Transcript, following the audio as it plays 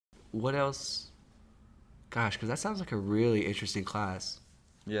what else? Gosh, because that sounds like a really interesting class.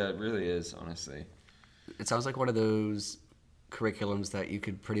 Yeah, it really is, honestly. It sounds like one of those curriculums that you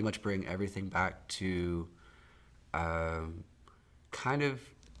could pretty much bring everything back to um, kind of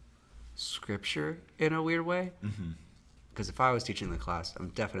scripture in a weird way. Because if I was teaching the class, I'm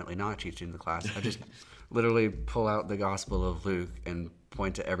definitely not teaching the class. I just literally pull out the Gospel of Luke and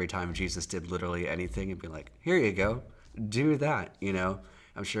point to every time Jesus did literally anything and be like, here you go, do that, you know?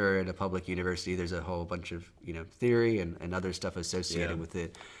 I'm sure at a public university there's a whole bunch of, theory and other stuff Yeah. associated with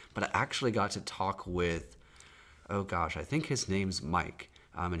it. But I actually got to talk with, oh gosh, I think his name's Mike.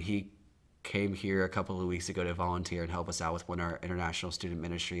 And he came here a couple of weeks ago to volunteer and help us out with one of our international student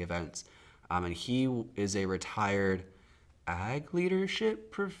ministry events. And he is a retired ag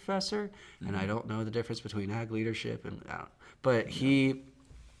leadership professor, and I don't know the difference between ag leadership and but Yeah. he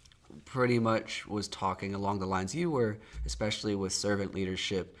pretty much was talking along the lines you were, especially with servant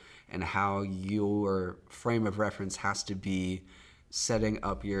leadership and how your frame of reference has to be setting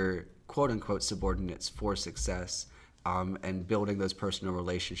up your quote unquote subordinates for success, and building those personal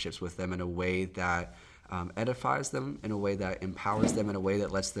relationships with them in a way that edifies them, in a way that empowers them, in a way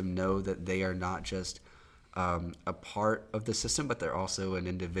that lets them know that they are not just a part of the system, but they're also an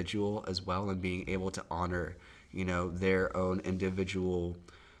individual as well, and being able to honor, their own individual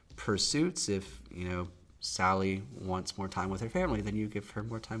pursuits. If, Sally wants more time with her family, then you give her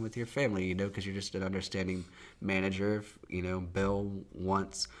more time with your family, because you're just an understanding manager. If, Bill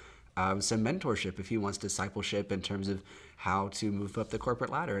wants some mentorship, if he wants discipleship in terms of how to move up the corporate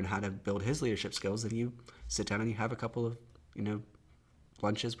ladder and how to build his leadership skills, then you sit down and you have a couple of,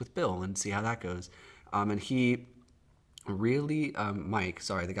 lunches with Bill and see how that goes. And he really, Mike,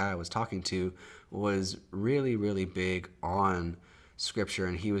 sorry, the guy I was talking to, was really, really big on scripture,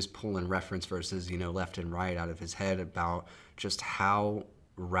 and he was pulling reference verses, left and right out of his head about just how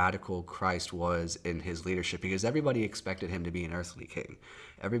radical Christ was in his leadership, because everybody expected him to be an earthly king.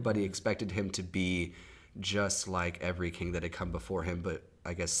 Everybody expected him to be just like every king that had come before him, but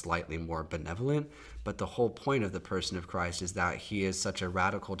I guess slightly more benevolent. But the whole point of the person of Christ is that he is such a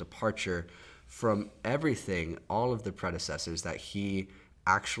radical departure from everything, all of the predecessors, that he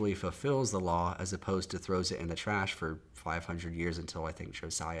actually fulfills the law as opposed to throws it in the trash for 500 years until I think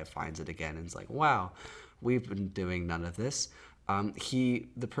Josiah finds it again and is like, wow, we've been doing none of this.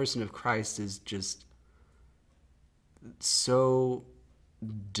 The person of Christ, is just so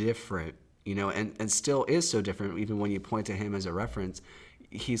different, and still is so different even when you point to him as a reference.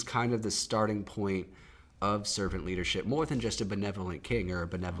 He's kind of the starting point of servant leadership, more than just a benevolent king or a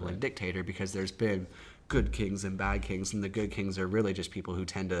benevolent dictator, because there's been good kings and bad kings, and the good kings are really just people who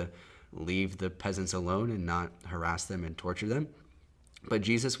tend to leave the peasants alone and not harass them and torture them. But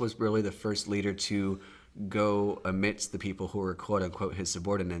Jesus was really the first leader to go amidst the people who were quote unquote his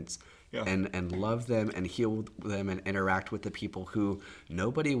subordinates, Yeah. and love them and heal them and interact with the people who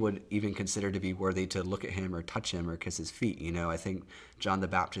nobody would even consider to be worthy to look at him or touch him or kiss his feet. I think John the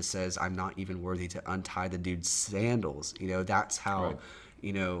Baptist says, I'm not even worthy to untie the dude's sandals. That's how,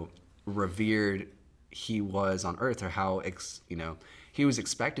 Right. Revered he was on earth, or how, he was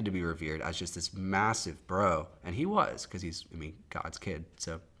expected to be revered as just this massive bro. And he was, because he's, God's kid.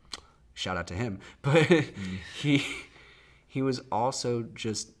 So shout out to him. But he he was also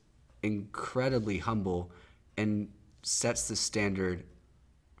just incredibly humble and sets the standard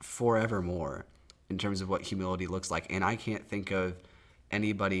forevermore in terms of what humility looks like. And I can't think of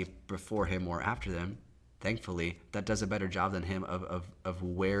anybody before him or after them, thankfully, that does a better job than him of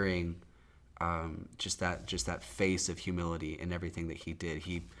wearing just that face of humility in everything that he did.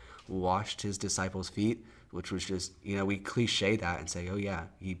 He washed his disciples' feet, which was just, we cliche that and say, oh yeah,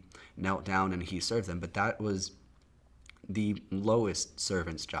 he knelt down and he served them, but that was the lowest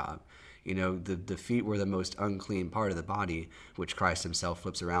servant's job. The feet were the most unclean part of the body, which Christ himself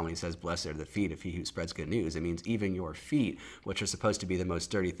flips around when he says, blessed are the feet of he who spreads good news. It means even your feet, which are supposed to be the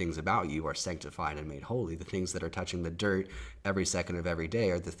most dirty things about you, are sanctified and made holy. The things that are touching the dirt every second of every day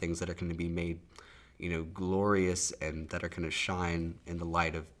are the things that are going to be made, glorious, and that are going to shine in the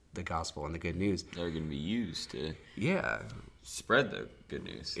light of the gospel and the good news. They're going to be used to Yeah, spread the good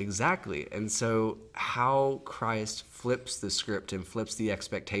news. exactly. And so how Christ flips the script and flips the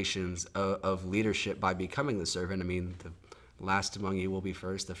expectations of leadership by becoming the servant. The last among you will be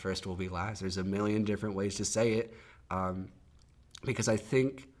first, the first will be last. There's a million different ways to say it, because I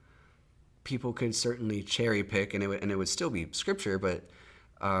think people could certainly cherry pick, and it would still be scripture, but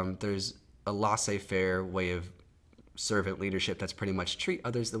there's a laissez-faire way of servant leadership that's pretty much treat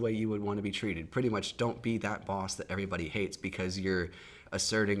others the way you would want to be treated. Pretty much don't be that boss that everybody hates because you're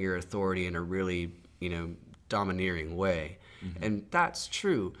asserting your authority in a really, domineering way. And that's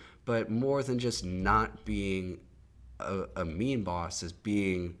true. But more than just not being a mean boss is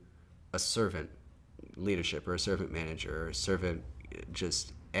being a servant leadership or a servant manager or a servant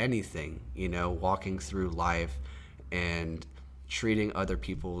just anything, walking through life and treating other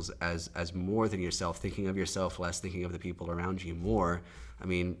people's as more than yourself, thinking of yourself less, thinking of the people around you more. I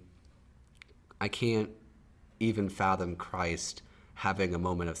mean, I can't even fathom Christ having a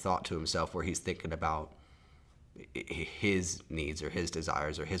moment of thought to himself where he's thinking about his needs or his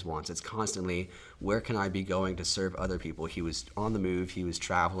desires or his wants. It's constantly, where can I be going to serve other people? He was on the move, he was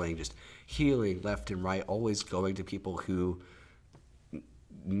traveling, just healing left and right, always going to people who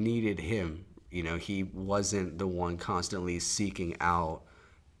needed him. He wasn't the one constantly seeking out,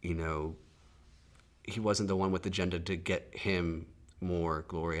 he wasn't the one with the agenda to get him more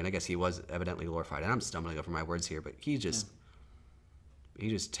glory. And I guess he was evidently glorified. And I'm stumbling over my words here, but he just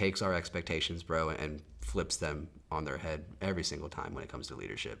takes our expectations, bro, and flips them on their head every single time when it comes to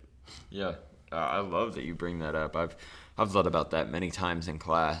leadership. Yeah, I love that you bring that up. I've thought about that many times in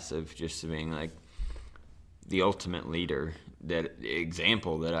class, of just being like, the ultimate leader, that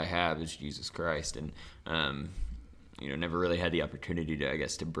example that I have is Jesus Christ. And never really had the opportunity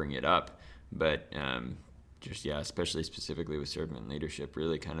to bring it up, but especially specifically with servant leadership,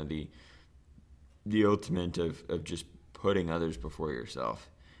 really kind of the ultimate of just putting others before yourself.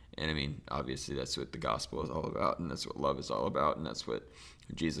 And I mean, obviously that's what the gospel is all about, and that's what love is all about, and that's what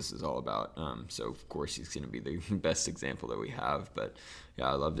Jesus is all about. So of course he's going to be the best example that we have. But yeah,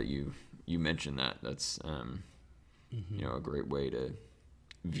 I love that you mentioned that. That's a great way to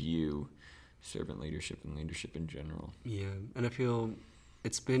view servant leadership and leadership in general. Yeah, and I feel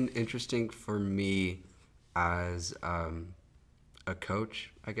it's been interesting for me as a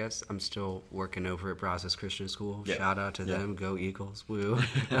coach, I guess. I'm still working over at Brazos Christian School. Yeah. Shout out to them. Go Eagles. Woo.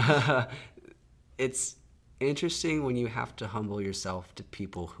 It's interesting when you have to humble yourself to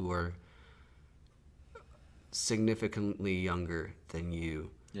people who are significantly younger than you.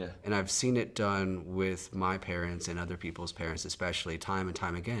 Yeah. And I've seen it done with my parents and other people's parents, especially time and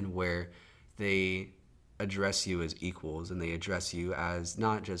time again, where they address you as equals, and they address you as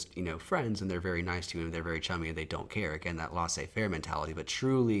not just, friends, and they're very nice to you and they're very chummy and they don't care. Again, that laissez-faire mentality, but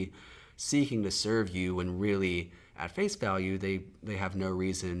truly seeking to serve you when really at face value, they have no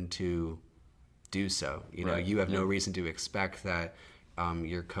reason to do so. Right. You have no reason to expect that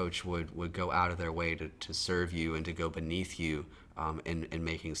your coach would go out of their way to serve you and to go beneath you in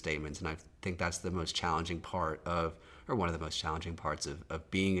making statements. And I think that's the most challenging part or one of the most challenging parts of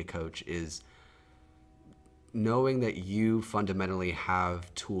being a coach, is knowing that you fundamentally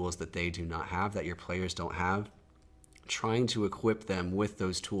have tools that they do not have, that your players don't have, trying to equip them with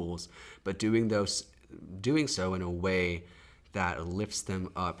those tools, but doing so in a way that lifts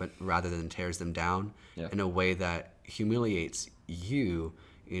them up rather than tears them down, in a way that humiliates you,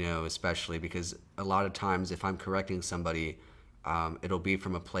 especially because a lot of times if I'm correcting somebody, it'll be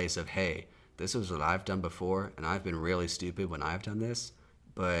from a place of, hey, this is what I've done before, and I've been really stupid when I've done this,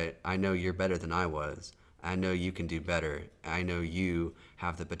 but I know you're better than I was. I know you can do better. I know you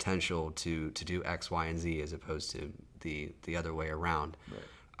have the potential to do X, Y, and Z as opposed to the other way around.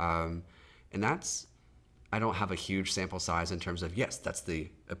 Right. And that's, I don't have a huge sample size in terms of, yes, that's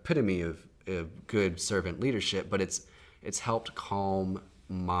the epitome of good servant leadership, but it's helped calm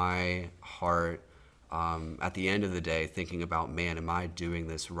my heart at the end of the day, thinking about, man, am I doing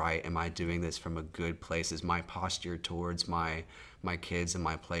this right? Am I doing this from a good place? Is my posture towards my kids and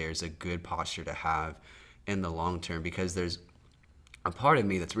my players a good posture to have in the long term? Because there's a part of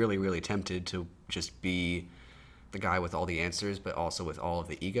me that's really, really tempted to just be the guy with all the answers, but also with all of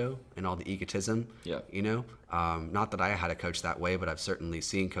the ego and all the egotism. Yeah. Not that I had a coach that way, but I've certainly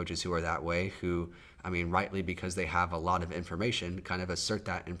seen coaches who are that way, who, rightly because they have a lot of information, kind of assert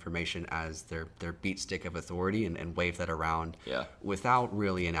that information as their beat stick of authority and wave that around without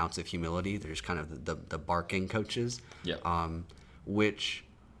really an ounce of humility. There's kind of the barking coaches, which,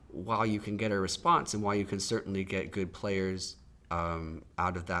 while you can get a response and while you can certainly get good players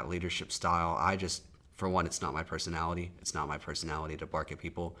out of that leadership style, for one, it's not my personality. It's not my personality to bark at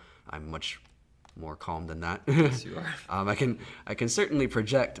people. I'm much more calm than that. Yes, you are. I can certainly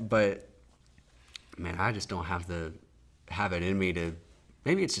project, but man, I just don't have it in me to.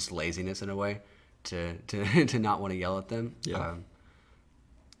 Maybe it's just laziness in a way to not want to yell at them. Yeah.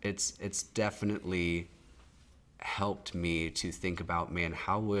 It's definitely helped me to think about, man,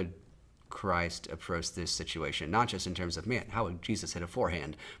 how would Christ approach this situation? Not just in terms of, man, how would Jesus hit a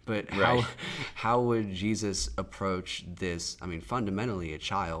forehand, but how would Jesus approach this? Fundamentally a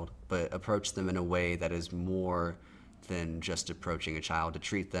child, but approach them in a way that is more than just approaching a child, to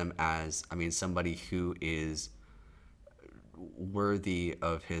treat them as, somebody who is worthy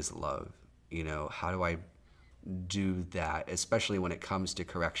of his love? You know, how do I do that, especially when it comes to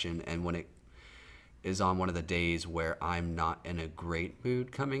correction and when it is on one of the days where I'm not in a great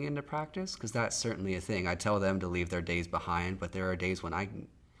mood coming into practice? Because that's certainly a thing. I tell them to leave their days behind, but there are days when I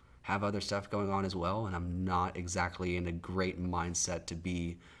have other stuff going on as well, and I'm not exactly in a great mindset to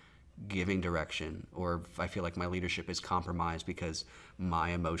be giving direction, or if I feel like my leadership is compromised because my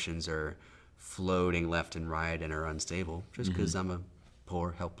emotions are floating left and right and are unstable, just because I'm a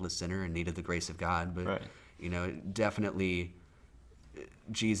poor, helpless sinner in need of the grace of God. But, Right. you know, definitely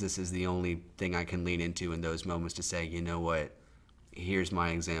Jesus is the only thing I can lean into in those moments to say, you know what, here's my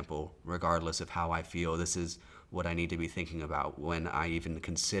example, regardless of how I feel. This is what I need to be thinking about when I even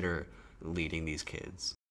consider leading these kids.